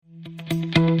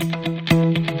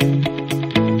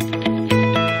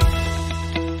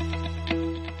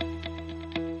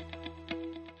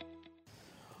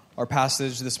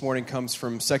passage this morning comes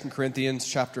from 2 Corinthians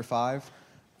chapter 5,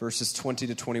 verses 20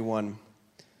 to 21.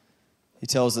 He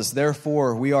tells us,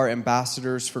 "Therefore, we are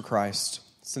ambassadors for Christ.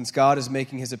 Since God is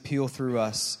making his appeal through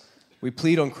us, we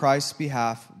plead on Christ's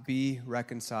behalf, be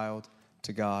reconciled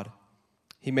to God.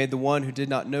 He made the one who did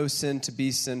not know sin to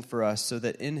be sin for us, so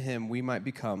that in him we might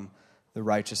become the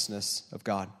righteousness of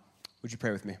God." Would you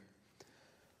pray with me?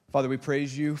 Father, we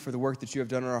praise you for the work that you have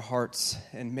done in our hearts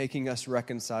and making us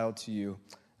reconciled to you.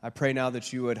 I pray now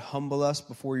that you would humble us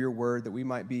before your word, that we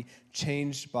might be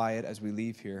changed by it as we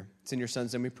leave here. It's in your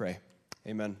son's name we pray.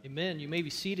 Amen. Amen. You may be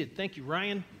seated. Thank you,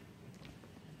 Ryan.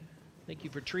 Thank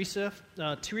you for Teresa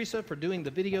for doing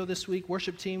the video this week.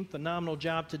 Worship team, phenomenal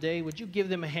job today. Would you give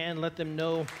them a hand, let them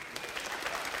know?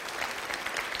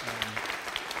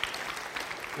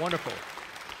 Wonderful.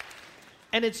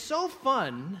 And it's so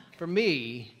fun for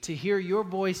me to hear your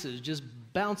voices just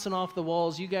bouncing off the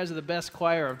walls. You guys are the best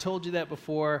choir. I've told you that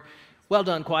before. Well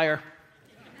done, choir.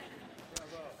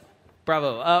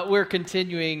 Bravo. We're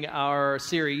continuing our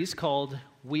series called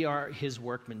We Are His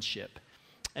Workmanship.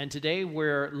 And today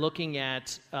we're looking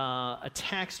at a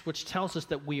text which tells us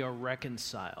that we are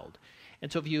reconciled.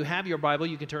 And so if you have your Bible,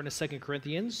 you can turn to 2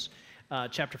 Corinthians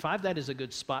chapter 5. That is a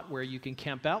good spot where you can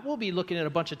camp out. We'll be looking at a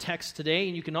bunch of texts today,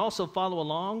 and you can also follow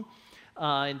along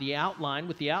in the outline,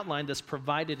 with the outline that's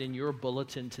provided in your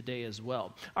bulletin today as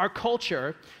well. Our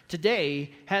culture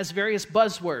today has various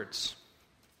buzzwords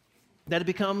that have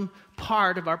become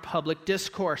part of our public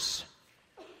discourse.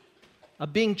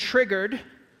 Being triggered,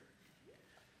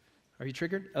 are you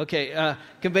triggered? Okay,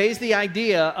 conveys the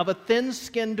idea of a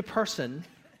thin-skinned person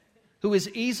who is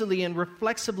easily and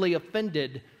reflexively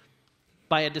offended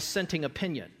by a dissenting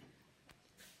opinion.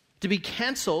 To be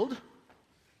canceled,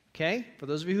 okay, for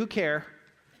those of you who care,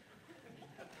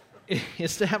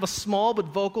 is to have a small but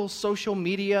vocal social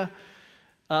media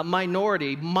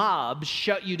minority mob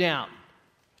shut you down,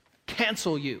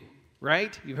 cancel you,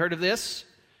 right? You've heard of this?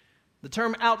 The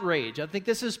term outrage. I think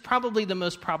this is probably the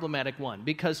most problematic one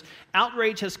because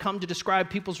outrage has come to describe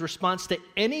people's response to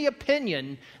any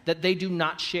opinion that they do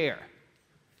not share,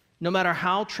 no matter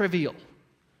how trivial.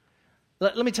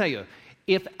 Let me tell you,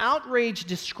 if outrage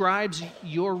describes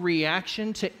your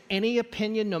reaction to any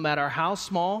opinion, no matter how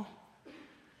small,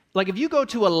 like if you go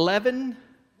to 11,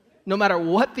 no matter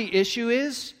what the issue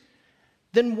is,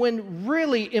 then when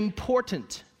really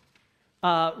important,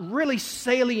 really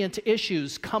salient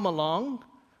issues come along,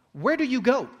 where do you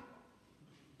go?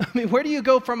 I mean, where do you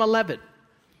go from 11?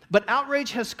 But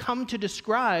outrage has come to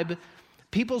describe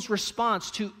people's response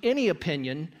to any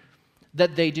opinion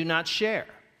that they do not share.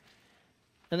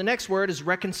 And the next word is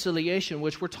reconciliation,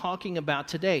 which we're talking about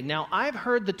today. Now, I've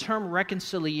heard the term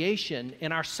reconciliation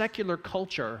in our secular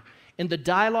culture, in the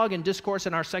dialogue and discourse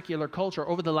in our secular culture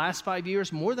over the last 5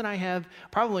 years, more than I have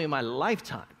probably in my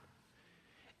lifetime.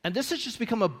 And this has just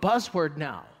become a buzzword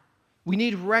now. We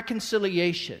need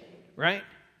reconciliation, right?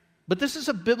 But this is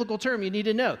a biblical term you need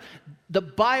to know. The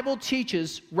Bible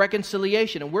teaches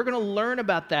reconciliation, and we're going to learn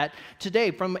about that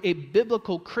today from a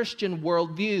biblical Christian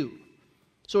worldview.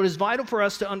 So it is vital for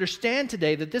us to understand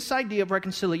today that this idea of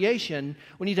reconciliation,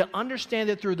 we need to understand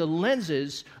it through the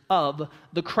lenses of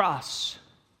the cross.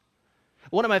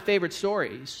 One of my favorite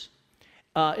stories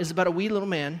is about a wee little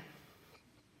man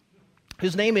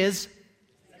whose name is,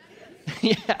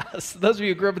 yes, those of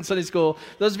you who grew up in Sunday school,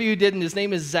 those of you who didn't, his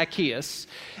name is Zacchaeus.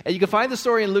 And you can find the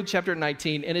story in Luke chapter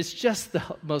 19, and it's just the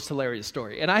most hilarious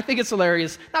story. And I think it's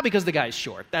hilarious, not because the guy's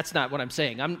short. That's not what I'm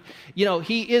saying.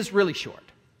 He is really short,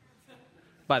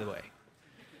 by the way.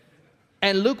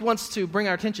 And Luke wants to bring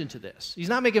our attention to this. He's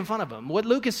not making fun of him. What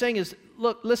Luke is saying is,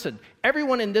 look, listen,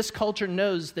 everyone in this culture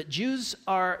knows that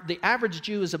the average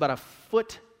Jew is about a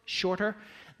foot shorter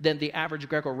than the average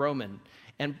Greco-Roman,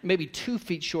 and maybe 2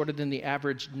 feet shorter than the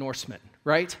average Norseman,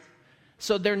 right?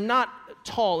 So they're not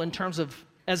tall in terms of,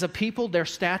 as a people, their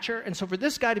stature. And so for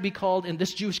this guy to be called in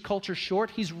this Jewish culture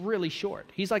short, he's really short.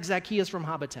 He's like Zacchaeus from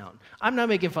Hobbitown. I'm not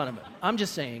making fun of him. I'm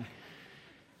just saying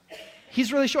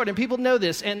he's really short, and people know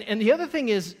this. And the other thing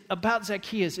is about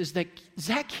Zacchaeus is that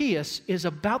Zacchaeus is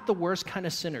about the worst kind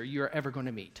of sinner you're ever going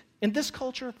to meet. In this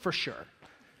culture, for sure.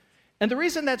 And the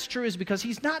reason that's true is because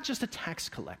he's not just a tax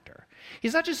collector.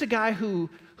 He's not just a guy who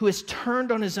has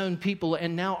turned on his own people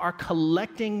and now are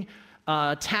collecting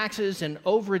taxes and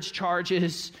overage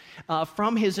charges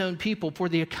from his own people for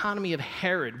the economy of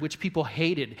Herod, which people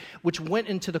hated, which went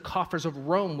into the coffers of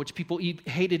Rome, which people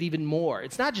hated even more.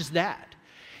 It's not just that.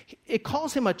 It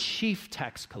calls him a chief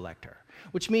tax collector,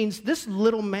 which means this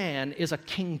little man is a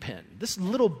kingpin, this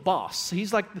little boss.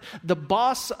 He's like the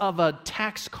boss of a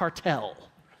tax cartel.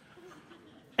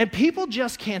 And people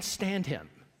just can't stand him.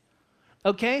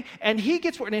 Okay? And he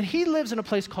gets word, and he lives in a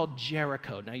place called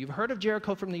Jericho. Now, you've heard of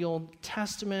Jericho from the Old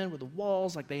Testament with the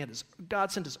walls, like they had this,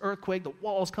 God sent this earthquake, the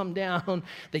walls come down,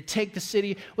 they take the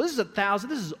city. Well, this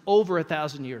is over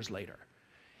 1,000 years later.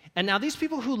 And now these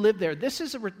people who live there, this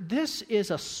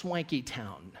is a swanky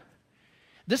town.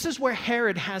 This is where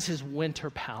Herod has his winter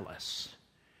palace.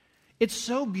 It's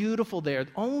so beautiful there.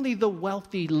 Only the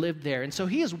wealthy live there. And so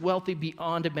he is wealthy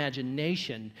beyond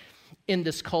imagination in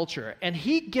this culture. And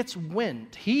he gets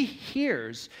wind. He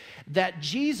hears that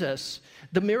Jesus,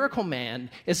 the miracle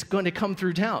man, is going to come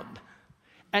through town.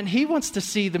 And he wants to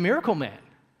see the miracle man.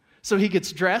 So he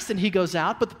gets dressed and he goes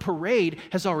out, but the parade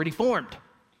has already formed.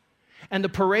 And the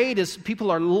parade is,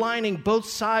 people are lining both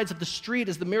sides of the street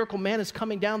as the miracle man is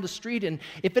coming down the street. And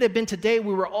if it had been today,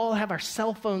 we would all have our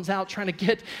cell phones out trying to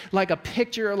get like a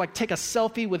picture, like take a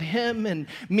selfie with him and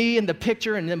me in the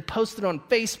picture and then post it on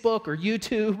Facebook or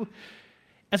YouTube.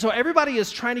 And so everybody is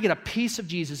trying to get a piece of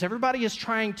Jesus. Everybody is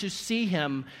trying to see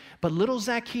him. But little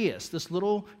Zacchaeus, this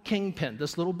little kingpin,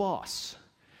 this little boss,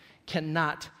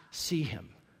 cannot see him.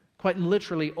 Quite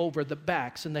literally over the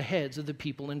backs and the heads of the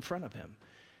people in front of him.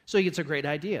 So he gets a great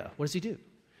idea. What does he do?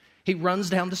 He runs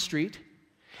down the street,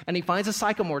 and he finds a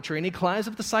sycamore tree, and he climbs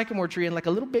up the sycamore tree, and like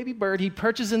a little baby bird, he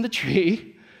perches in the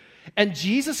tree, and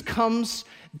Jesus comes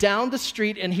down the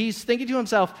street, and he's thinking to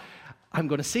himself, I'm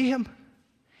going to see him.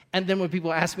 And then when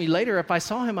people ask me later if I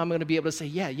saw him, I'm going to be able to say,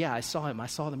 yeah, I saw him. I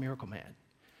saw the miracle man.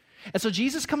 And so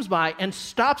Jesus comes by and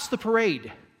stops the parade.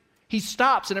 He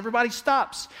stops, and everybody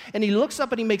stops, and he looks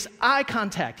up, and he makes eye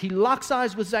contact. He locks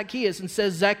eyes with Zacchaeus and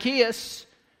says, Zacchaeus,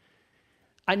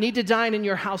 I need to dine in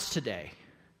your house today.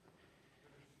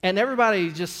 And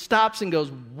everybody just stops and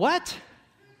goes, what?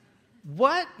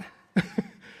 What?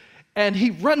 And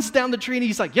he runs down the tree and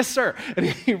he's like, yes, sir. And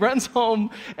he runs home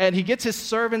and he gets his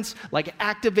servants, like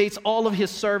activates all of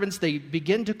his servants. They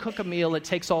begin to cook a meal. It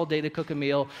takes all day to cook a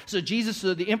meal. So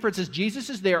the inference is Jesus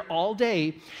is there all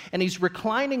day and he's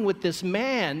reclining with this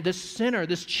man, this sinner,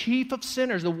 this chief of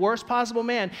sinners, the worst possible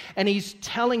man. And he's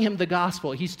telling him the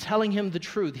gospel. He's telling him the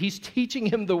truth. He's teaching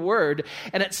him the word.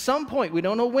 And at some point, we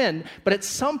don't know when, but at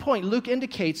some point, Luke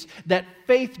indicates that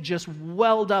faith just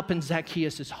welled up in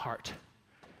Zacchaeus' heart.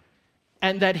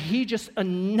 And that he just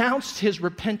announced his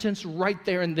repentance right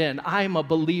there and then. I am a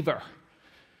believer.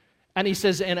 And he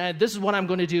says, and this is what I'm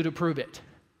going to do to prove it.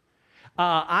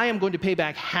 I am going to pay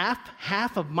back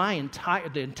half of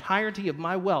the entirety of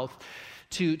my wealth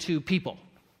to people.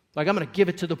 Like I'm going to give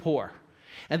it to the poor.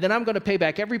 And then I'm going to pay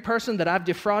back every person that I've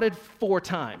defrauded 4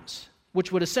 times,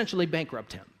 which would essentially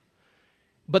bankrupt him.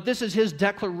 But this is his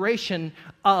declaration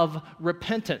of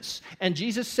repentance. And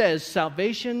Jesus says,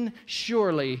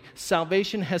 surely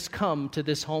salvation has come to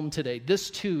this home today. This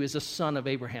too is a son of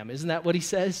Abraham. Isn't that what he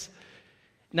says?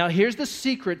 Now here's the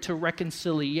secret to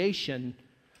reconciliation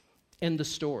in the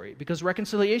story. Because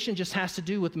reconciliation just has to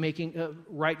do with making a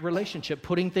right relationship,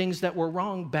 putting things that were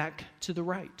wrong back to the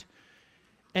right.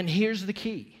 And here's the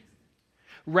key.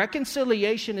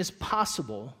 Reconciliation is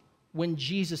possible when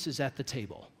Jesus is at the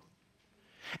table.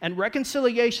 And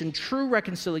reconciliation, true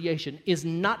reconciliation, is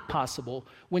not possible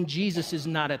when Jesus is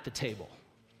not at the table.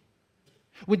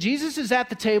 When Jesus is at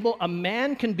the table, a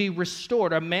man can be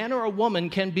restored. A man or a woman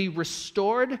can be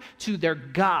restored to their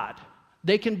God.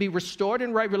 They can be restored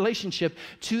in right relationship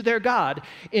to their God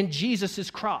in Jesus'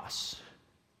 cross.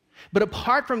 But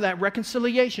apart from that,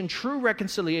 reconciliation, true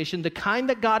reconciliation, the kind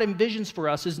that God envisions for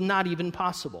us, is not even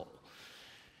possible.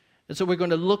 And so we're going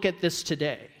to look at this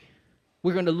today.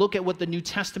 We're going to look at what the New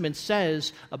Testament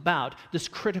says about this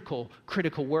critical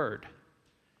word.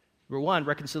 Number one,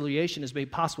 reconciliation is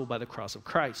made possible by the cross of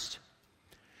Christ.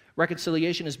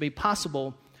 Reconciliation is made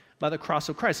possible by the cross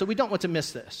of Christ. So we don't want to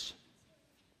miss this.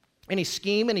 Any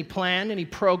scheme, any plan, any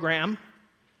program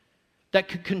that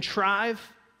could contrive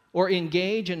or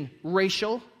engage in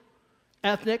racial,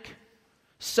 ethnic,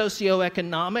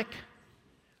 socioeconomic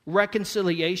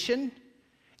reconciliation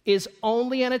is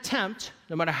only an attempt,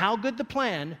 no matter how good the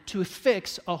plan, to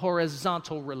fix a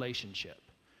horizontal relationship,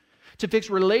 to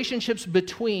fix relationships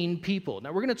between people.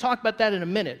 Now, we're going to talk about that in a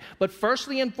minute, but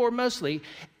firstly and foremostly,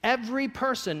 every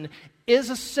person is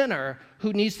a sinner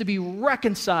who needs to be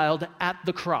reconciled at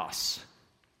the cross.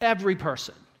 Every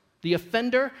person, the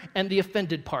offender and the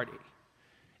offended party.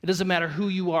 It doesn't matter who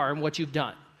you are and what you've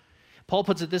done. Paul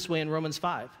puts it this way in Romans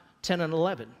 5:10 and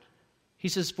 11. He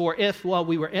says, for if, while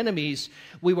we were enemies,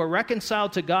 we were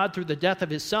reconciled to God through the death of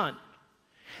his Son,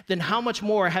 then how much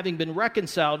more, having been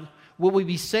reconciled, will we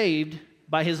be saved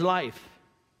by his life?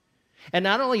 And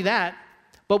not only that,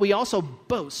 but we also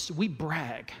boast, we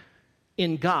brag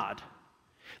in God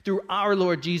through our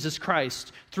Lord Jesus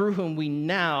Christ, through whom we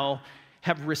now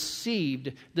have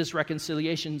received this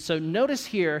reconciliation. So notice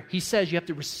here, he says you have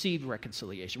to receive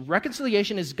reconciliation.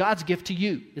 Reconciliation is God's gift to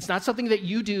you. It's not something that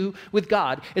you do with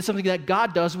God. It's something that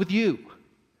God does with you.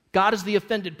 God is the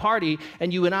offended party,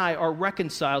 and you and I are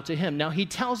reconciled to him. Now, he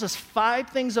tells us 5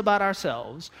 things about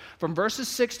ourselves. From verses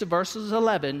 6 to verses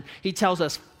 11, he tells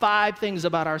us 5 things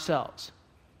about ourselves.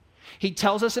 He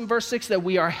tells us in verse 6 that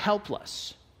we are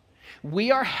helpless.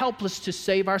 We are helpless to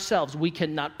save ourselves. We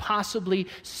cannot possibly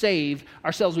save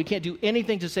ourselves. We can't do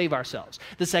anything to save ourselves.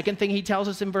 The second thing he tells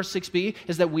us in verse 6b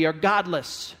is that we are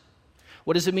godless.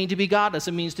 What does it mean to be godless?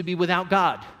 It means to be without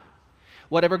God.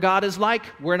 Whatever God is like,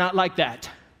 we're not like that,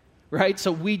 right?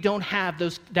 So we don't have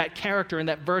that character and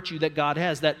that virtue that God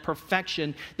has, that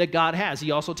perfection that God has. He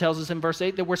also tells us in verse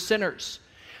 8 that we're sinners,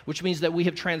 which means that we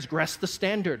have transgressed the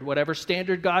standard. Whatever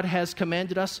standard God has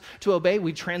commanded us to obey,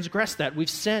 we've transgressed that. We've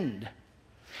sinned.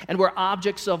 And we're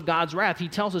objects of God's wrath. He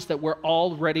tells us that we're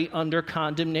already under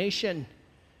condemnation.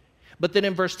 But then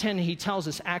in verse 10, he tells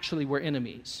us actually we're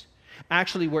enemies.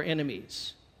 Actually, we're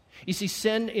enemies. You see,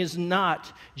 sin is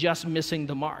not just missing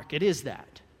the mark. It is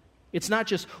that. It's not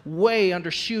just way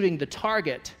undershooting the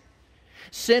target.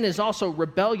 Sin is also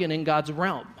rebellion in God's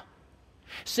realm.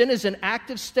 Sin is an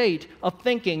active state of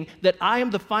thinking that I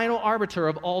am the final arbiter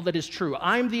of all that is true.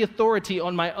 I'm the authority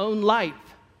on my own life,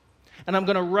 and I'm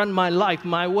going to run my life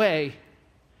my way.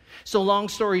 So long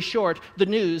story short, the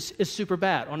news is super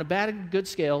bad. On a bad and good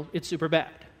scale, it's super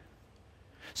bad.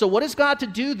 So what is God to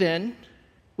do then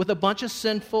with a bunch of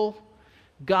sinful,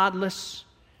 godless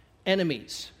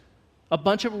enemies? A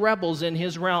bunch of rebels in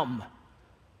his realm?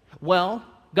 Well,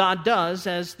 God does,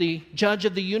 as the judge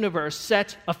of the universe,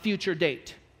 set a future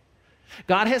date.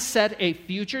 God has set a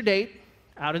future date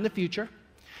out in the future.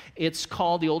 It's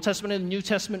called, the Old Testament and the New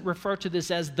Testament refer to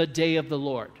this as the day of the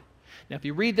Lord. Now, if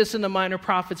you read this in the Minor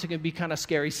Prophets, it can be kind of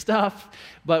scary stuff,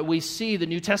 but we see the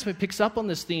New Testament picks up on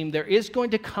this theme. There is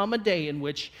going to come a day in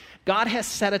which God has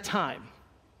set a time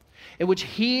in which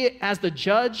he, as the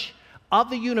judge of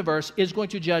the universe, is going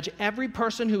to judge every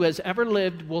person who has ever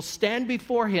lived, will stand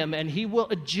before him, and he will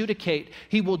adjudicate.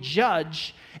 He will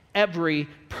judge every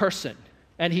person,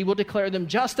 and he will declare them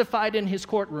justified in his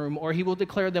courtroom, or he will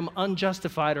declare them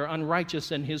unjustified or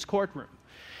unrighteous in his courtroom.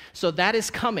 So that is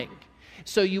coming.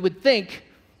 So you would think,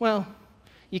 well,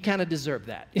 you kind of deserve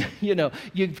that.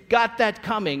 You've got that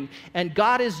coming, and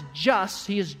God is just.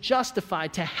 He is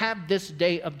justified to have this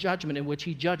day of judgment in which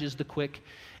he judges the quick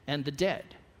and the dead.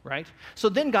 Right? So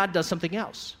then God does something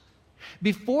else.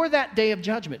 Before that day of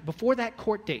judgment, before that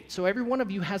court date, so every one of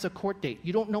you has a court date.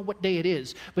 You don't know what day it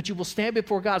is, but you will stand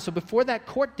before God. So before that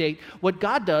court date, what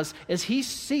God does is he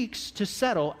seeks to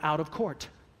settle out of court.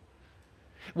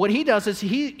 What he does is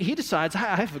he decides, I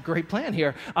have a great plan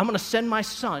here. I'm going to send my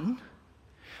son.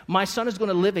 My son is going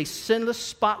to live a sinless,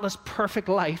 spotless, perfect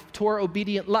life,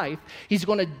 Torah-obedient life. He's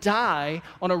going to die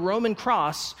on a Roman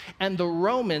cross, and the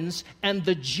Romans and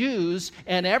the Jews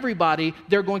and everybody,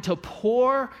 they're going to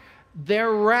pour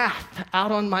their wrath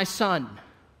out on my son.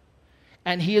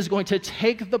 And he is going to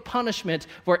take the punishment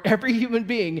for every human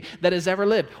being that has ever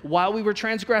lived. While we were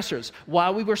transgressors,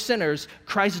 while we were sinners,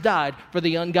 Christ died for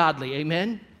the ungodly.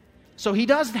 Amen? So he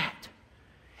does that.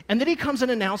 And then he comes and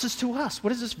announces to us, what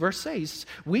does this verse say?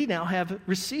 We now have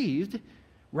received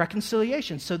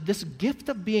reconciliation. So this gift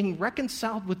of being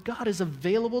reconciled with God is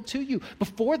available to you.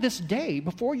 Before this day,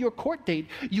 before your court date,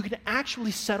 you can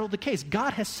actually settle the case.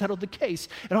 God has settled the case,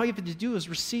 and all you have to do is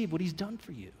receive what he's done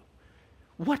for you.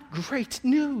 What great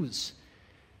news!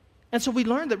 And so we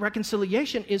learned that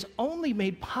reconciliation is only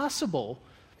made possible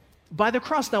by the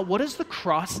cross. Now, what does the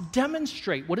cross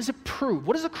demonstrate? What does it prove?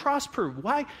 What does the cross prove?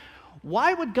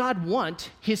 Why would God want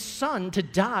his son to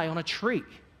die on a tree,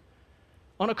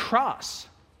 on a cross?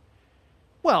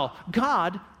 Well,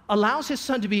 God allows his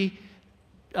son to be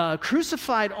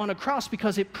crucified on a cross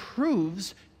because it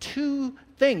proves 2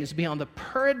 things beyond the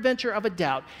peradventure of a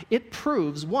doubt. It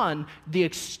proves, 1, the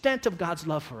extent of God's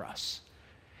love for us.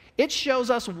 It shows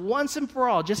us once and for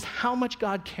all just how much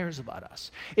God cares about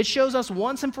us. It shows us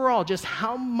once and for all just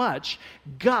how much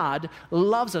God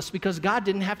loves us, because God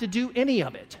didn't have to do any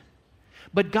of it.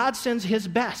 But God sends his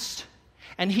best,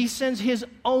 and he sends his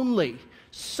only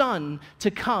son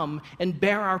to come and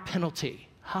bear our penalty.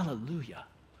 Hallelujah.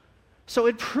 So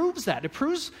it proves that. It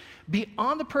proves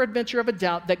beyond the peradventure of a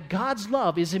doubt that God's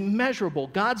love is immeasurable.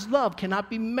 God's love cannot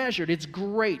be measured. It's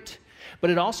great. But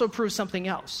it also proves something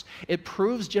else. It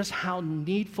proves just how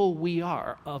needful we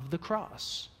are of the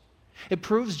cross. It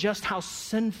proves just how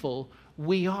sinful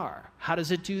we are. How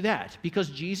does it do that? Because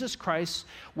Jesus Christ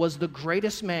was the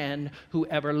greatest man who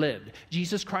ever lived.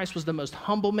 Jesus Christ was the most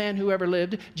humble man who ever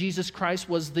lived. Jesus Christ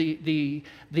was the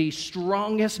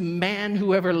strongest man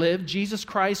who ever lived. Jesus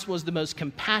Christ was the most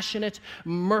compassionate,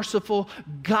 merciful,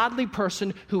 godly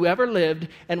person who ever lived.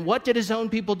 And what did his own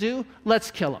people do? Let's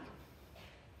kill him.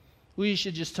 We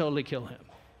should just totally kill him.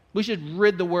 We should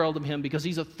rid the world of him because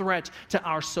he's a threat to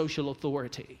our social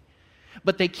authority.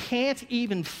 But they can't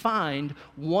even find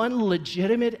one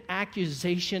legitimate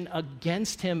accusation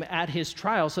against him at his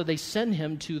trial, so they send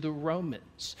him to the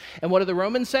Romans. And what do the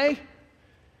Romans say?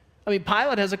 I mean,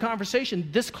 Pilate has a conversation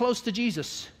this close to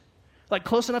Jesus, like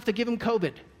close enough to give him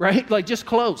COVID, right? Like just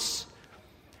close.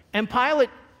 And Pilate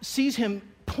sees him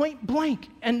point blank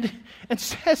and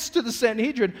says to the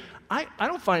Sanhedrin, I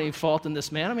don't find any fault in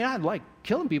this man. I mean, I like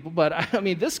killing people, but I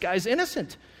mean, this guy's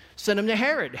innocent. Send him to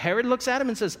Herod. Herod looks at him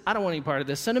and says, I don't want any part of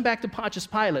this. Send him back to Pontius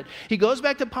Pilate. He goes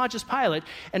back to Pontius Pilate,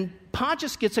 and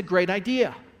Pontius gets a great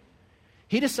idea.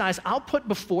 He decides, I'll put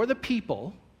before the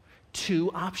people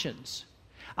two options.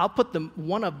 I'll put them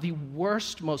one of the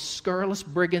worst, most scurrilous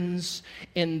brigands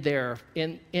in their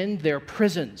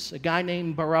prisons, a guy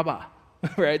named Barabbas.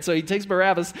 Right? So he takes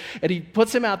Barabbas and he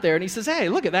puts him out there and he says, hey,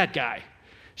 look at that guy.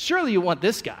 Surely you want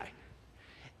this guy.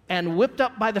 And whipped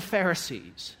up by the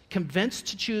Pharisees, convinced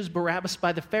to choose Barabbas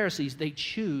by the Pharisees, they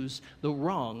choose the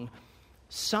wrong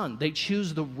son. They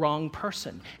choose the wrong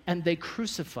person, and they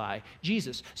crucify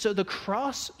Jesus. So the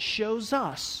cross shows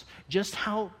us just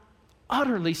how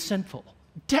utterly sinful,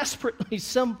 desperately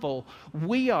sinful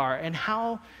we are, and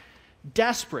how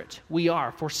desperate we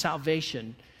are for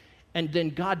salvation. And then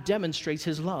God demonstrates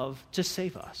his love to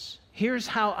save us. Here's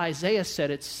how Isaiah said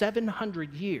it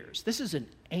 700 years. This is an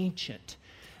ancient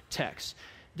text.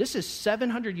 This is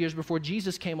 700 years before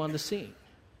Jesus came on the scene.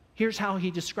 Here's how he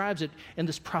describes it in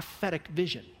this prophetic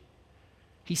vision.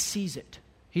 He sees it.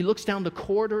 He looks down the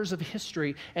corridors of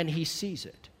history and he sees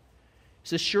it. He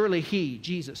says, surely he,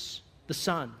 Jesus, the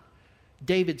Son,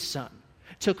 David's son,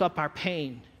 took up our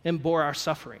pain and bore our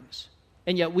sufferings.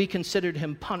 And yet we considered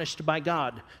him punished by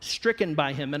God, stricken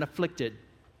by him and afflicted.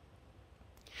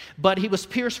 But he was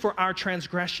pierced for our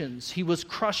transgressions. He was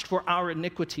crushed for our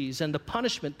iniquities. And the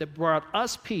punishment that brought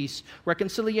us peace,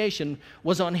 reconciliation,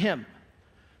 was on him.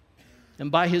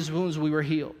 And by his wounds we were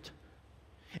healed.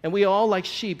 And we all like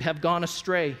sheep have gone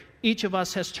astray. Each of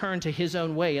us has turned to his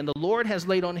own way. And the Lord has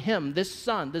laid on him, this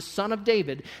son of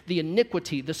David, the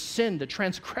iniquity, the sin, the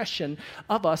transgression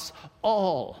of us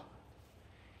all.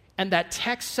 And that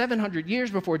text 700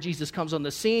 years before Jesus comes on the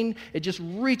scene, it just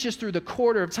reaches through the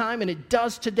quarter of time, and it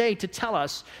does today to tell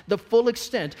us the full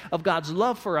extent of God's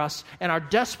love for us and our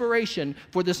desperation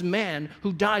for this man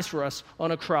who dies for us on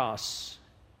a cross.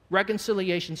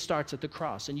 Reconciliation starts at the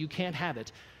cross, and you can't have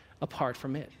it apart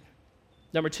from it.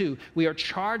 Number two, we are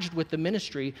charged with the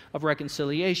ministry of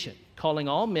reconciliation, calling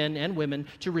all men and women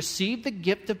to receive the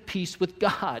gift of peace with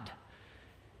God.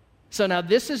 So now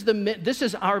this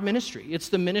is our ministry. It's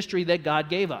the ministry that God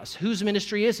gave us. Whose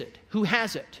ministry is it? Who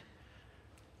has it?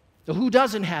 Who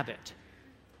doesn't have it?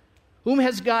 Whom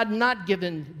has God not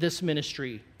given this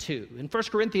ministry to? In 1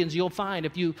 Corinthians, you'll find,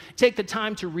 if you take the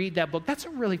time to read that book, that's a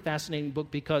really fascinating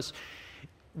book, because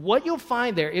what you'll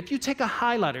find there, if you take a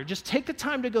highlighter, just take the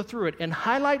time to go through it and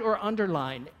highlight or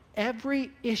underline every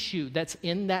issue that's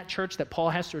in that church that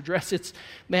Paul has to address. It's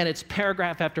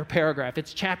paragraph after paragraph.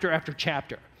 It's chapter after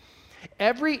chapter.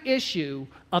 Every issue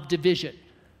of division.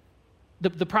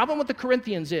 The problem with the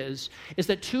Corinthians is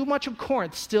that too much of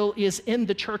Corinth still is in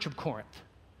the church of Corinth.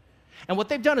 And what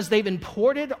they've done is they've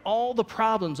imported all the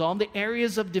problems, all the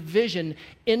areas of division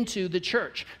into the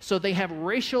church. So they have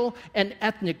racial and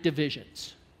ethnic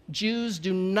divisions. Jews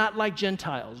do not like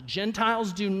Gentiles.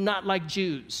 Gentiles do not like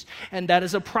Jews. And that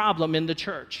is a problem in the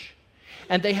church.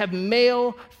 And they have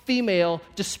male-female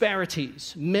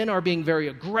disparities. Men are being very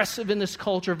aggressive in this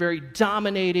culture, very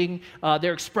dominating.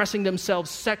 They're expressing themselves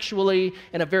sexually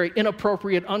in a very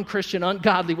inappropriate, unchristian,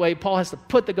 ungodly way. Paul has to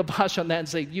put the kibosh on that and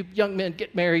say, you young men,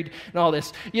 get married and all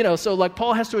this. So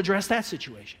Paul has to address that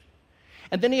situation.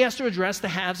 And then he has to address the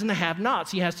haves and the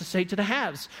have-nots. He has to say to the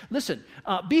haves, listen,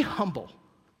 be humble.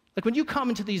 Like when you come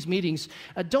into these meetings,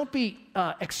 don't be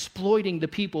exploiting the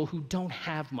people who don't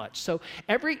have much. So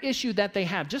every issue that they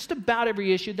have, just about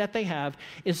every issue that they have,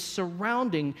 is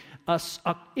surrounding an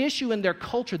issue in their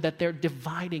culture that they're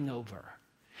dividing over.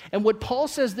 And what Paul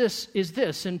says is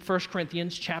this in 1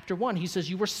 Corinthians chapter 1. He says,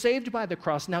 you were saved by the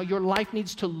cross. Now your life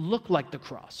needs to look like the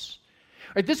cross.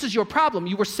 Right, this is your problem.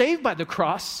 You were saved by the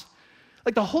cross.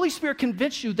 Like the Holy Spirit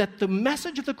convinced you that the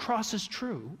message of the cross is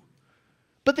true.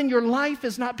 But then your life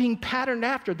is not being patterned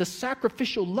after the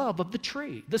sacrificial love of the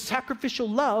tree, the sacrificial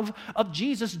love of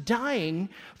Jesus dying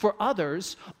for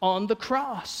others on the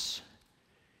cross.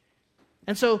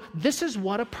 And so this is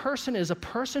what a person is. A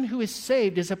person who is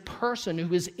saved is a person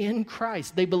who is in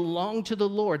Christ. They belong to the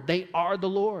Lord. They are the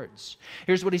Lord's.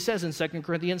 Here's what he says in 2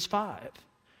 Corinthians 5.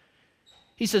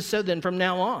 He says, so then from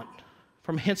now on,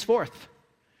 from henceforth,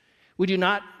 we do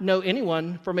not know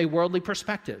anyone from a worldly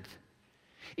perspective.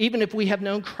 Even if we have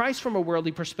known Christ from a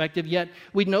worldly perspective, yet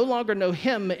we no longer know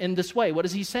him in this way. What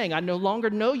is he saying? I no longer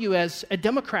know you as a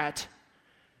Democrat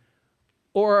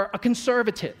or a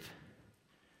conservative.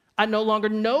 I no longer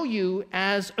know you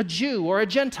as a Jew or a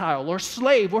Gentile or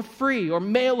slave or free or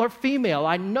male or female.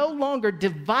 I no longer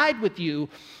divide with you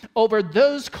over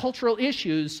those cultural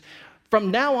issues. From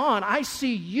now on, I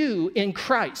see you in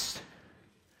Christ.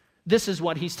 This is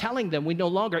what he's telling them. We no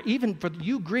longer, even for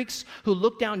you Greeks who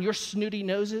look down your snooty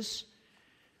noses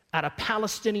at a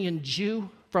Palestinian Jew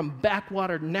from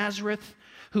backwater Nazareth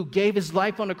who gave his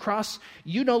life on a cross,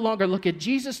 you no longer look at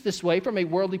Jesus this way from a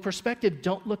worldly perspective.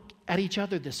 Don't look at each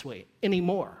other this way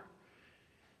anymore.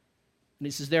 And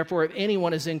he says, therefore, if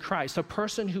anyone is in Christ, a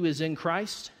person who is in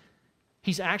Christ,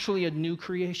 he's actually a new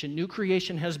creation. New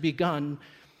creation has begun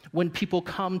when people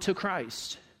come to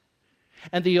Christ.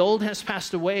 And the old has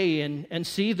passed away, and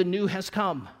see, the new has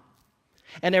come.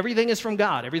 And everything is from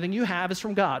God. Everything you have is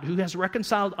from God, who has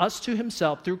reconciled us to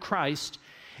himself through Christ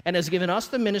and has given us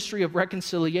the ministry of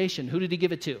reconciliation. Who did he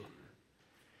give it to?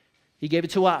 He gave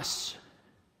it to us.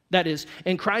 That is,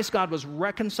 in Christ, God was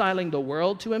reconciling the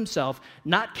world to himself,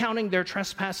 not counting their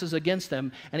trespasses against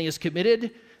them, and he has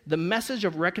committed the message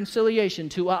of reconciliation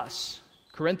to us.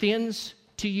 Corinthians,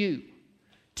 to you,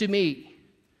 to me.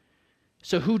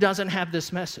 So who doesn't have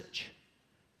this message?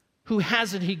 Who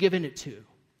hasn't he given it to?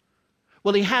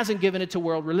 Well, he hasn't given it to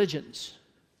world religions.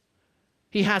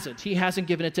 He hasn't. He hasn't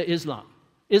given it to Islam.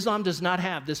 Islam does not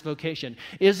have this vocation.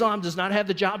 Islam does not have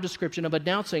the job description of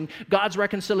announcing God's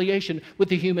reconciliation with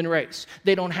the human race.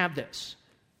 They don't have this.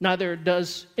 Neither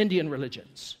does Indian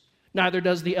religions. Neither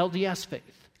does the LDS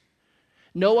faith.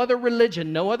 No other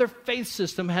religion, no other faith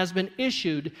system has been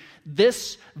issued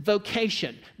this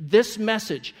vocation, this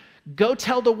message. Go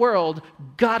tell the world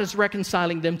God is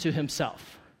reconciling them to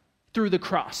himself through the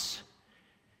cross.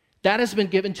 That has been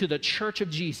given to the church of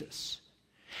Jesus.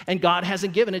 And God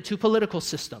hasn't given it to political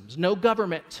systems. No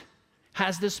government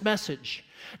has this message.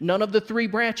 None of the three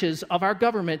branches of our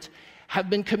government have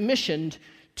been commissioned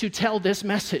to tell this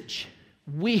message.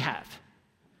 We have.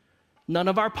 None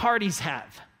of our parties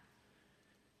have.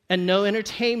 And no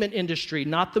entertainment industry,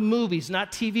 not the movies,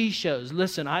 not TV shows.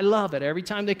 Listen, I love it every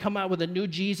time they come out with a new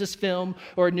Jesus film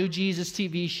or a new Jesus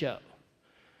TV show.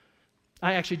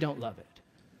 I actually don't love it.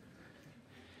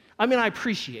 I mean, I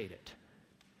appreciate it.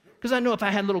 Because I know if I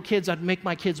had little kids, I'd make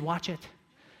my kids watch it.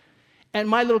 And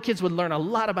my little kids would learn a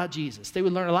lot about Jesus. They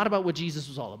would learn a lot about what Jesus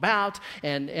was all about,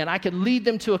 and I could lead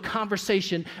them to a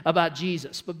conversation about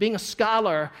Jesus. But being a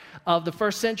scholar of the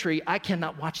first century, I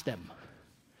cannot watch them.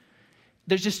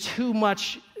 There's just too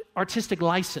much artistic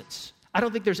license. I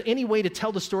don't think there's any way to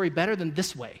tell the story better than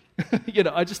this way.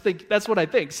 I just think that's what I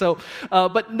think. So,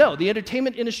 but no, the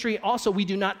entertainment industry also, we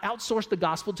do not outsource the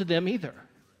gospel to them either.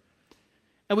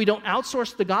 And we don't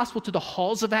outsource the gospel to the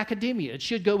halls of academia. It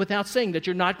should go without saying that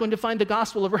you're not going to find the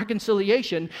gospel of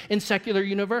reconciliation in secular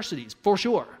universities, for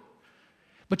sure.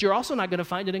 But you're also not going to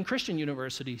find it in Christian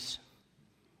universities.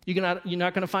 You're not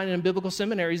going to find it in biblical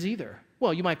seminaries either.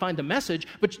 Well, you might find the message,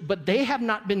 but they have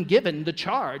not been given the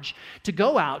charge to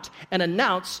go out and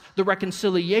announce the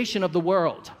reconciliation of the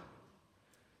world.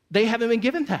 They haven't been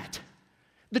given that.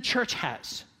 The church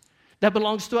has. That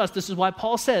belongs to us. This is why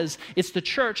Paul says it's the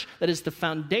church that is the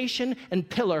foundation and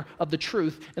pillar of the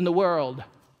truth in the world,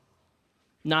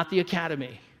 not the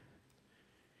academy.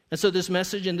 And so this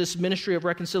message and this ministry of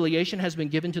reconciliation has been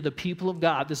given to the people of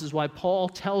God. This is why Paul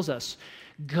tells us,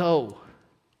 go,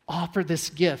 offer this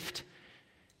gift.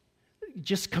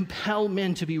 Just compel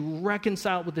men to be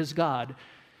reconciled with this God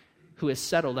who is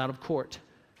settled out of court.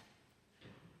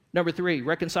 Number 3,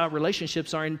 reconciled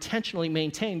relationships are intentionally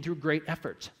maintained through great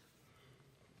effort.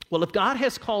 Well, if God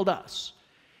has called us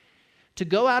to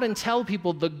go out and tell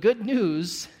people the good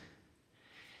news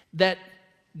that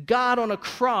God on a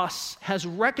cross has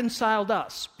reconciled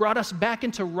us, brought us back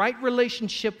into right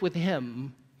relationship with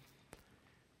him,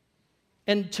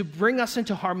 and to bring us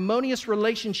into harmonious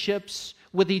relationships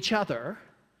with each other,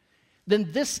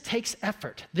 then this takes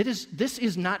effort. This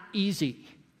is not easy.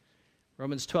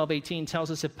 Romans 12:18 tells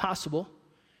us, if possible,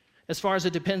 as far as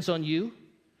it depends on you,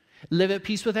 live at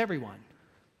peace with everyone.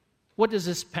 What does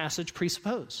this passage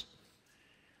presuppose?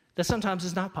 That sometimes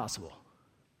it's not possible.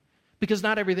 because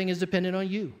not everything is dependent on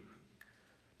you.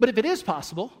 But if it is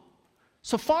possible,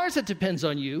 so far as it depends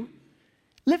on you,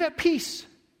 live at peace.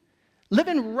 Live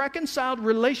in reconciled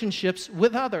relationships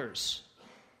with others.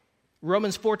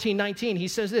 Romans 14:19, he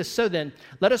says this, so then,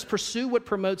 let us pursue what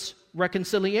promotes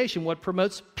reconciliation, what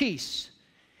promotes peace,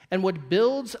 and what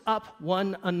builds up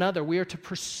one another. We are to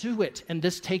pursue it, and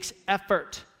this takes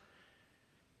effort.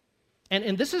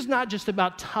 And this is not just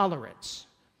about tolerance.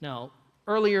 Now,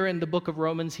 earlier in the book of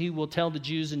Romans, he will tell the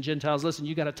Jews and Gentiles, listen,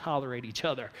 you got to tolerate each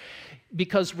other.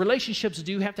 Because relationships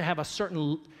do have to have a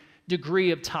certain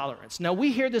degree of tolerance. Now,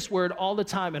 we hear this word all the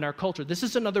time in our culture. This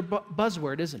is another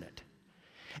buzzword, isn't it?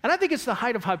 And I think it's the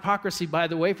height of hypocrisy, by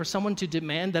the way, for someone to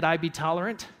demand that I be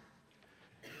tolerant.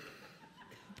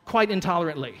 Quite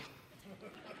intolerantly.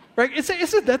 Right?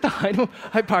 Isn't that the height of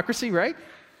hypocrisy, right?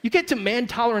 You can't demand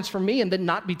tolerance from me and then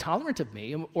not be tolerant of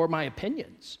me or my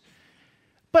opinions.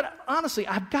 But honestly,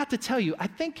 I've got to tell you, I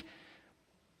think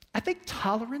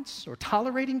tolerance or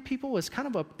tolerating people is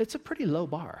it's a pretty low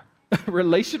bar.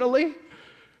 Relationally.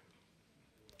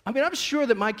 I mean, I'm sure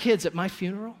that my kids at my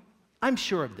funeral, I'm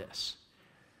sure of this.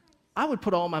 I would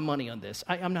put all my money on this.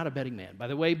 I'm not a betting man, by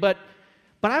the way, but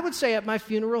I would say at my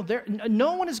funeral,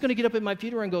 no one is going to get up at my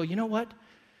funeral and go, you know what?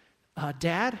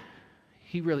 Dad,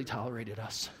 he really tolerated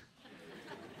us.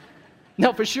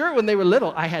 Now, for sure, when they were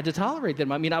little, I had to tolerate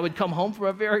them. I mean, I would come home from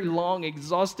a very long,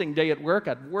 exhausting day at work.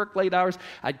 I'd work late hours.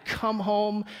 I'd come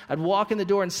home. I'd walk in the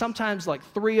door, and sometimes like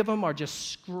 3 of them are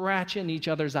just scratching each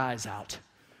other's eyes out.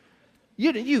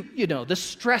 You know, the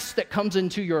stress that comes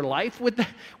into your life with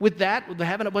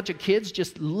having a bunch of kids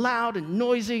just loud and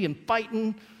noisy and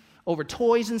fighting over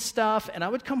toys and stuff. And I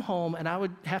would come home, and I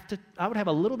would have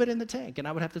a little bit in the tank, and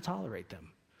I would have to tolerate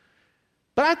them.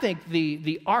 But I think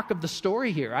the arc of the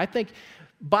story here, I think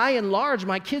by and large,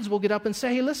 my kids will get up and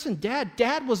say, hey, listen,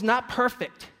 Dad was not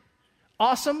perfect.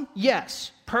 Awesome?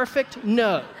 Yes. Perfect?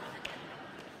 No.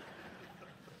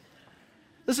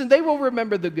 Listen, they will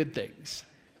remember the good things.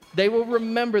 They will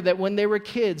remember that when they were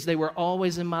kids, they were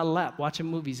always in my lap watching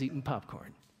movies, eating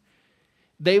popcorn.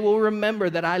 They will remember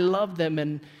that I loved them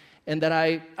and that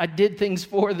I did things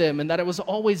for them and that I was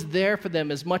always there for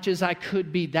them as much as I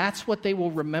could be. That's what they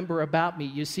will remember about me.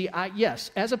 You see,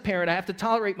 yes, as a parent, I have to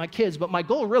tolerate my kids, but my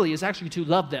goal really is actually to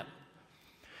love them.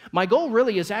 My goal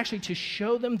really is actually to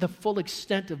show them the full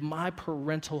extent of my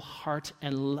parental heart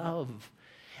and love.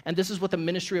 And this is what the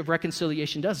ministry of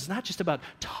reconciliation does. It's not just about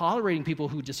tolerating people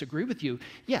who disagree with you.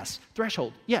 Yes,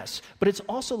 threshold, yes. But it's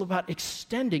also about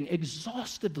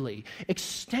exhaustively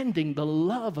extending the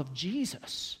love of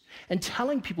Jesus and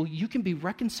telling people you can be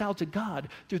reconciled to God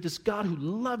through this God who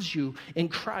loves you in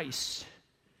Christ.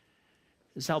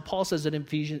 This is how Paul says it in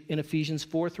Ephesians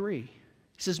 4:3. He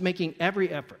says, making every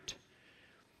effort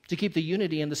to keep the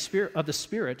unity in the Spirit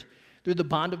through the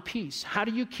bond of peace. How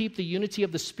do you keep the unity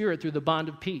of the Spirit through the bond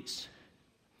of peace?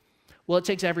 Well, it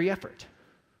takes every effort.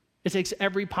 It takes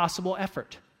every possible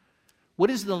effort. What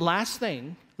is the last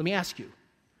thing, let me ask you,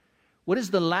 what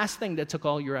is the last thing that took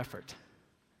all your effort?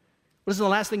 What is the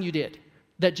last thing you did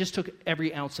that just took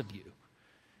every ounce of you?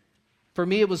 For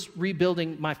me, it was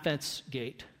rebuilding my fence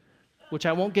gate, which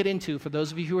I won't get into for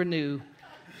those of you who are new.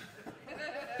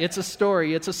 It's a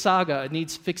story, it's a saga, it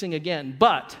needs fixing again,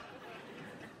 but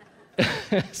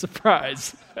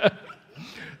surprise.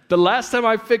 The last time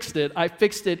I fixed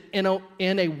it in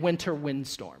a winter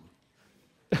windstorm,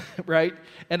 right?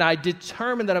 And I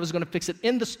determined that I was going to fix it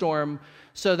in the storm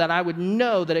so that I would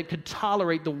know that it could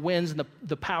tolerate the winds and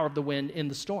the power of the wind in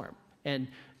the storm. And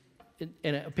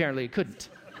apparently it couldn't.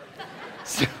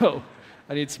 So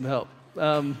I need some help.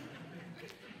 I'm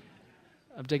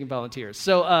taking volunteers.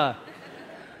 So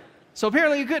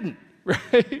apparently it couldn't,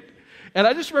 right? And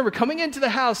I just remember coming into the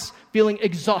house feeling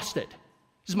exhausted.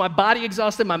 Just my body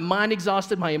exhausted, my mind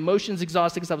exhausted, my emotions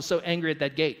exhausted because I was so angry at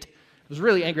that gate. I was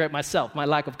really angry at myself, my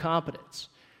lack of competence.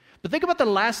 But think about the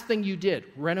last thing you did,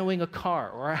 renovating a car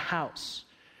or a house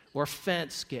or a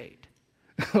fence gate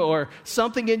or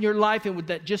something in your life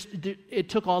that it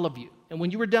took all of you. And when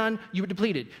you were done, you were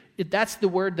depleted. That's the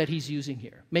word that he's using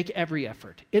here. Make every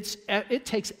effort. It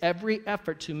takes every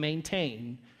effort to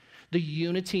maintain the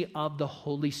unity of the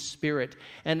Holy Spirit.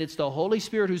 And it's the Holy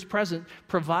Spirit who's present,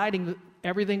 providing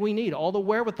everything we need, all the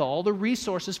wherewithal, all the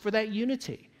resources for that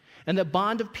unity and the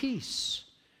bond of peace.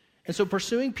 And so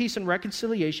pursuing peace and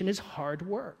reconciliation is hard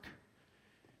work.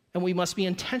 And we must be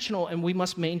intentional and we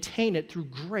must maintain it through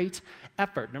great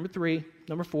effort. Number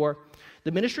 4,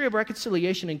 the ministry of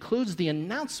reconciliation includes the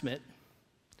announcement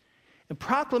and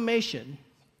proclamation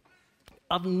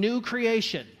of new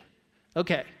creation.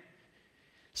 Okay.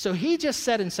 So he just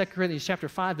said in 2 Corinthians chapter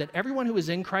 5 that everyone who is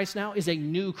in Christ now is a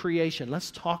new creation.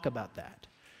 Let's talk about that.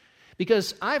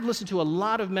 Because I've listened to a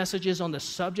lot of messages on the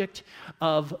subject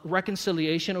of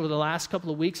reconciliation over the last couple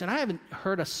of weeks, and I haven't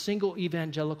heard a single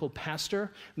evangelical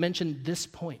pastor mention this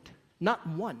point. Not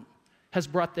one has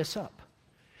brought this up.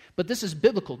 But this is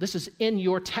biblical. This is in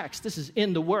your text. This is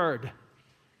in the Word.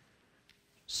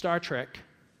 Star Trek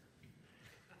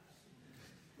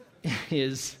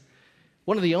is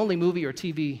one of the only movie or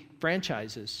TV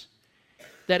franchises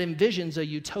that envisions a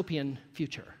utopian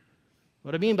future.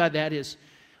 What I mean by that is,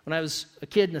 when I was a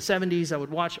kid in the 70s, I would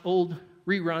watch old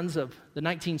reruns of the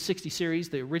 1960 series,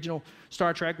 the original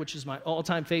Star Trek, which is my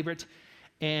all-time favorite.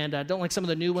 And I don't like some of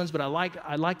the new ones, but I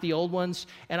like the old ones.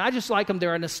 And I just like them.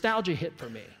 They're a nostalgia hit for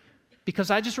me.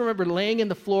 Because I just remember laying in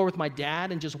the floor with my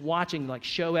dad and just watching like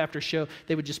show after show.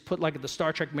 They would just put like the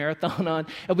Star Trek marathon on,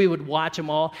 and we would watch them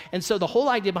all. And so the whole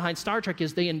idea behind Star Trek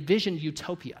is they envisioned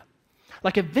utopia.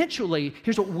 Like eventually,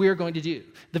 here's what we're going to do.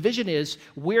 The vision is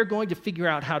we're going to figure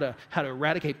out how to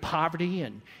eradicate poverty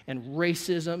and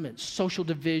racism and social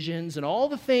divisions and all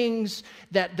the things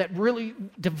that really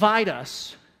divide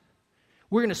us.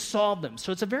 We're going to solve them.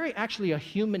 So it's actually a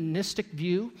humanistic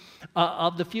view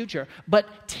of the future.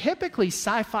 But typically,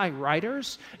 sci-fi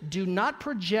writers do not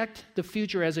project the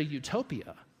future as a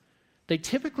utopia. They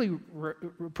typically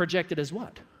project it as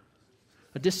what?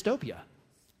 A dystopia.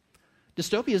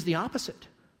 Dystopia is the opposite.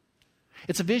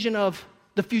 It's a vision of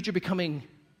the future becoming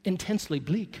intensely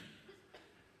bleak.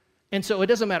 And so it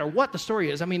doesn't matter what the story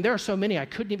is. I mean, there are so many, I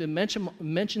couldn't even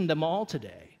mention them all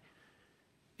today.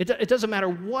 It doesn't matter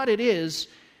what it is,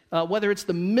 whether it's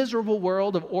the miserable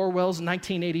world of Orwell's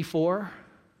 1984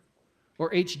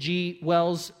 or H.G.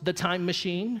 Wells' The Time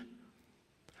Machine,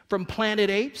 from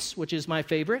Planet Apes, which is my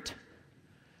favorite,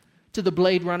 to the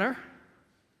Blade Runner,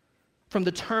 from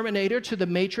the Terminator to the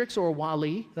Matrix or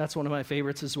WALL-E, that's one of my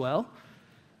favorites as well.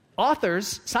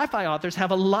 Sci-fi authors have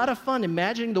a lot of fun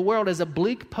imagining the world as a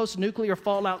bleak post-nuclear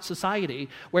fallout society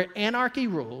where anarchy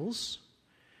rules.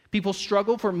 People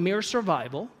struggle for mere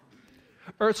survival.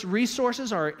 Earth's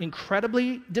resources are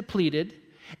incredibly depleted,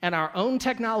 and our own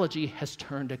technology has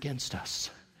turned against us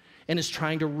and is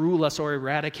trying to rule us or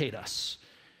eradicate us.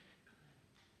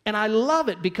 And I love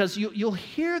it because you'll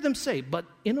hear them say, but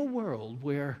in a world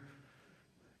where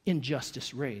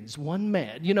injustice reigns, one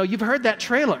man. You've heard that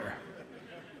trailer.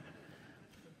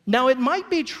 Now, it might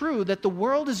be true that the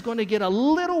world is going to get a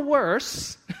little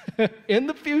worse in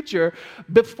the future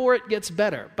before it gets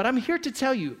better. But I'm here to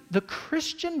tell you, the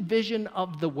Christian vision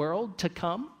of the world to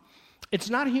come, it's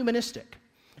not humanistic.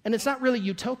 And it's not really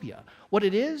utopia. What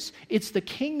it is, it's the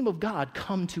kingdom of God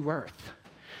come to earth.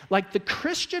 Like the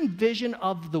Christian vision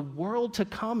of the world to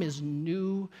come is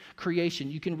new creation.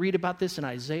 You can read about this in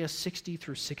Isaiah 60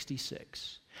 through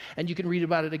 66. And you can read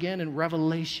about it again in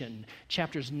Revelation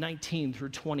chapters 19 through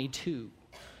 22.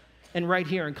 And right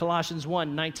here in Colossians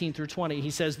 1, 19 through 20, he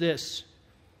says this,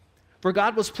 "For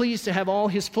God was pleased to have all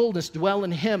his fullness dwell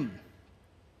in him,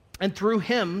 and through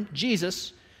him,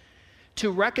 Jesus,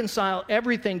 to reconcile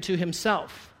everything to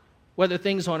himself, whether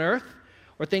things on earth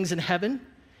or things in heaven,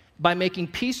 by making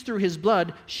peace through his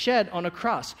blood shed on a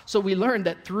cross." So we learned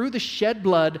that through the shed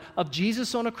blood of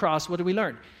Jesus on a cross, what do we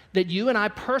learn? That you and I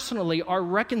personally are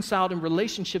reconciled in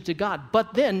relationship to God.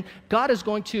 But then God is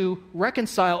going to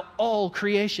reconcile all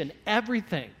creation,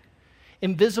 everything,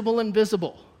 invisible and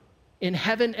visible, in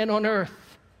heaven and on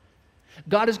earth.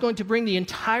 God is going to bring the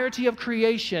entirety of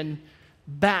creation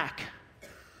back,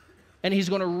 and he's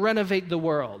going to renovate the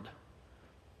world.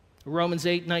 Romans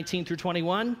 8, 19 through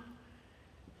 21.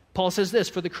 Paul says this,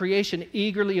 "For the creation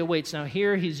eagerly awaits." Now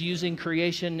here he's using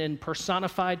creation in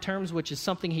personified terms, which is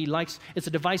something he likes. It's a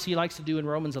device he likes to do in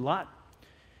Romans a lot.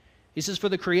 He says, "For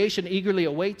the creation eagerly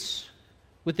awaits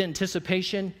with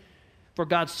anticipation for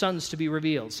God's sons to be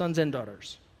revealed," sons and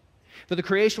daughters. "For the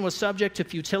creation was subject to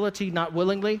futility, not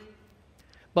willingly,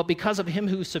 but because of him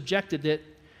who subjected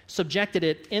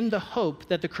it in the hope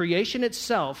that the creation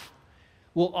itself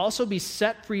will also be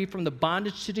set free from the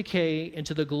bondage to decay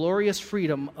into the glorious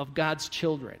freedom of God's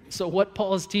children." So what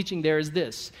Paul is teaching there is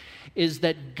this, is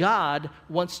that God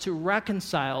wants to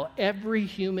reconcile every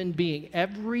human being,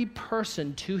 every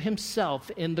person to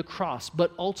himself in the cross.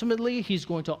 But ultimately, he's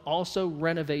going to also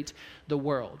renovate the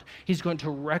world. He's going to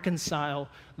reconcile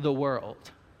the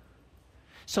world.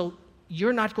 So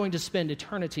you're not going to spend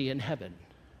eternity in heaven.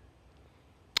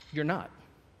 You're not.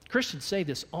 Christians say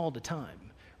this all the time.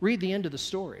 Read the end of the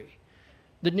story.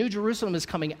 The New Jerusalem is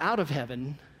coming out of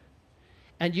heaven,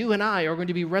 and you and I are going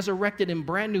to be resurrected in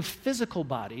brand new physical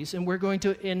bodies, and we're going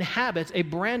to inhabit a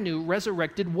brand new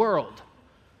resurrected world.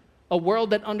 a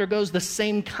world that undergoes the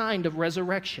same kind of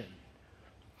resurrection.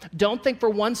 Don't think for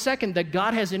one second that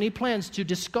God has any plans to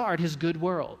discard his good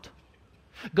world.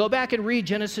 Go back and read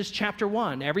Genesis chapter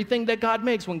 1. Everything that God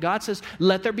makes, when God says,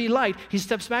 let there be light, he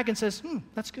steps back and says,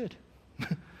 that's good.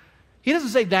 He doesn't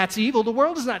say that's evil. The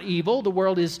world is not evil. The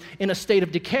world is in a state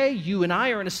of decay. You and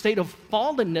I are in a state of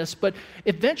fallenness, but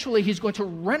eventually he's going to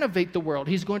renovate the world.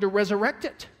 He's going to resurrect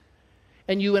it.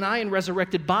 And you and I in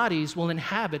resurrected bodies will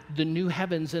inhabit the new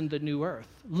heavens and the new earth,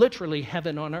 literally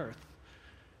heaven on earth,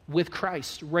 with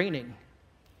Christ reigning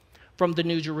from the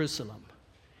New Jerusalem.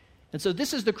 And so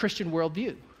this is the Christian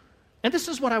worldview. And this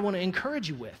is what I want to encourage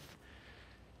you with.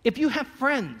 If you have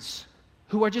friends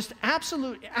who are just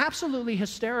absolutely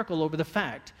hysterical over the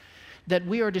fact that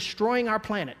we are destroying our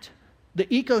planet, the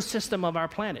ecosystem of our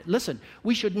planet, listen,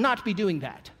 we should not be doing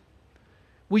that.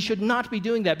 We should not be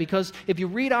doing that, because if you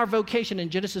read our vocation in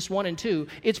Genesis 1 and 2,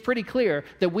 it's pretty clear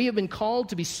that we have been called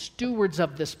to be stewards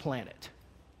of this planet.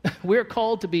 We're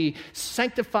called to be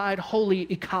sanctified, holy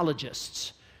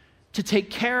ecologists, to take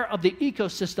care of the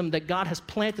ecosystem that God has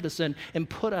planted us in and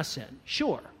put us in.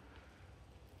 Sure.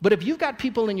 But if you've got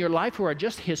people in your life who are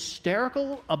just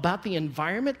hysterical about the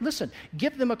environment, listen,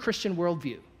 give them a Christian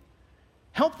worldview.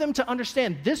 Help them to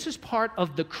understand this is part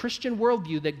of the Christian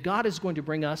worldview, that God is going to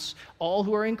bring us, all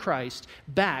who are in Christ,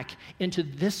 back into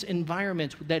this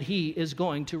environment that he is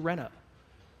going to reno.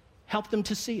 Help them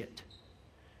to see it.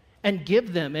 And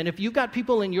give them, and if you've got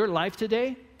people in your life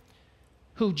today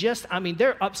who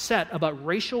they're upset about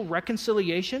racial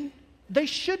reconciliation, they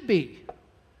should be.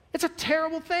 It's a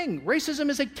terrible thing. Racism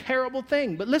is a terrible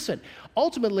thing. But listen,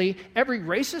 ultimately, every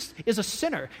racist is a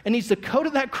sinner and needs to go to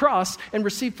that cross and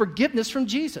receive forgiveness from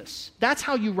Jesus. That's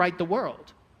how you right the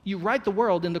world. You right the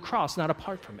world in the cross, not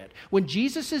apart from it. When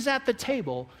Jesus is at the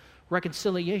table,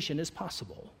 reconciliation is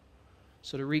possible.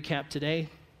 So to recap today,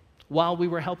 while we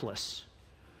were helpless,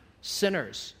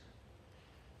 sinners,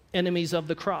 enemies of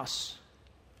the cross,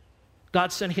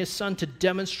 God sent his Son to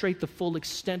demonstrate the full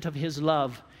extent of his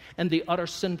love and the utter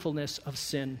sinfulness of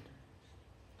sin.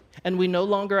 And we no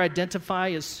longer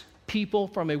identify as people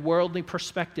from a worldly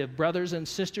perspective. Brothers and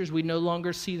sisters, we no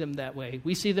longer see them that way.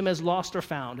 We see them as lost or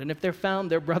found. And if they're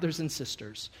found, they're brothers and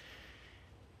sisters.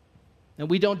 And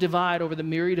we don't divide over the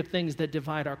myriad of things that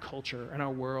divide our culture and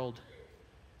our world.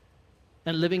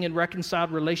 And living in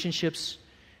reconciled relationships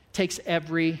takes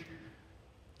every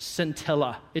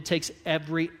scintilla. It takes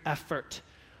every effort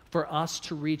for us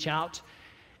to reach out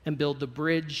and build the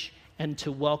bridge and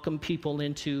to welcome people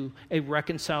into a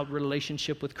reconciled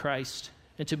relationship with Christ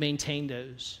and to maintain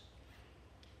those.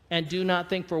 And do not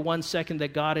think for one second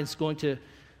that God is going to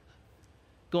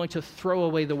throw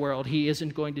away the world. He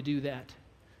isn't going to do that.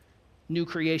 New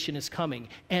creation is coming.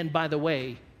 And by the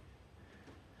way,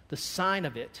 the sign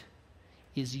of it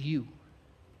is you.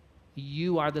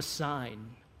 You are the sign.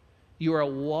 You are a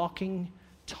walking,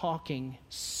 talking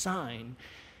sign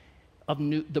of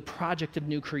the project of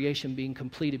new creation being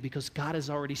completed, because God has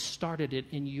already started it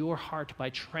in your heart by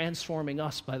transforming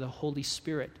us by the Holy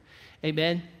Spirit.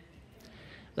 Amen?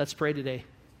 Let's pray today.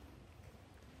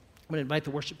 I'm going to invite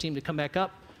the worship team to come back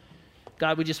up.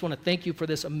 God, we just want to thank you for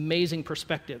this amazing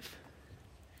perspective.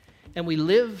 And we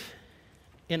live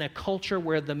in a culture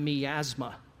where the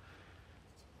miasma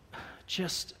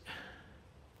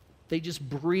they just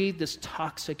breathe this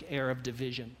toxic air of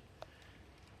division.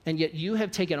 And yet you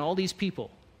have taken all these people,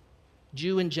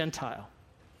 Jew and Gentile,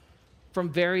 from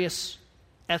various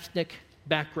ethnic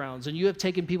backgrounds, and you have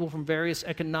taken people from various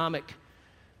economic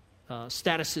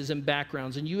statuses and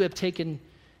backgrounds, and you have taken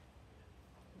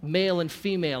male and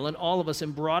female and all of us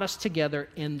and brought us together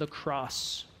in the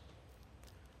cross.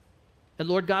 And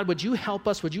Lord God, would you help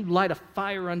us, would you light a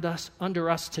fire under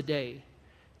us today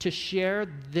to share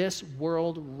this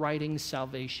world-righting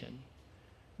salvation,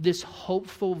 this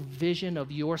hopeful vision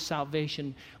of your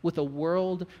salvation with a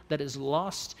world that is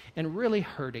lost and really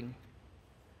hurting,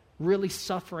 really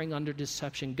suffering under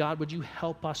deception. God, would you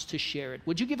help us to share it?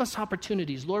 Would you give us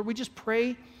opportunities? Lord, we just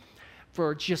pray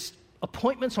for just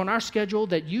appointments on our schedule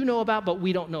that you know about but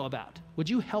we don't know about. Would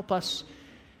you help us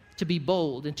to be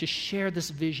bold and to share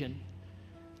this vision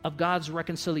of God's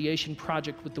reconciliation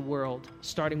project with the world,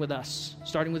 starting with us,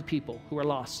 starting with people who are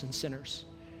lost and sinners.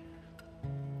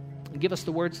 And give us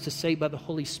the words to say by the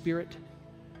Holy Spirit,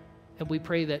 and we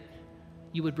pray that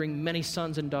you would bring many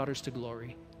sons and daughters to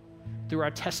glory through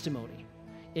our testimony.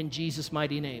 In Jesus'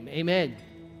 mighty name, amen.